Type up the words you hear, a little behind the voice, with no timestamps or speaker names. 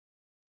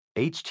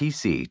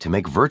HTC to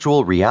make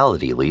virtual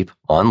reality leap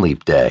on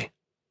Leap Day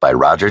by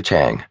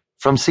Cheng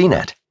from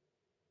CNET.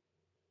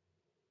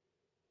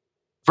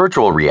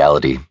 Virtual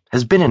reality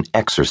has been an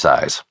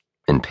exercise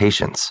in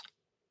patience.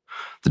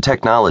 The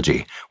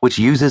technology, which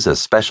uses a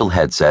special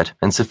headset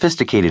and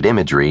sophisticated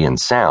imagery and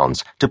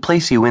sounds to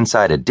place you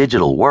inside a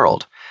digital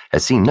world,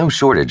 has seen no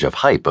shortage of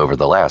hype over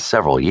the last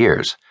several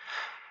years.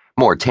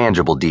 More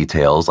tangible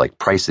details like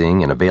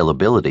pricing and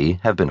availability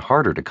have been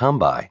harder to come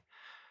by.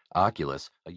 Oculus,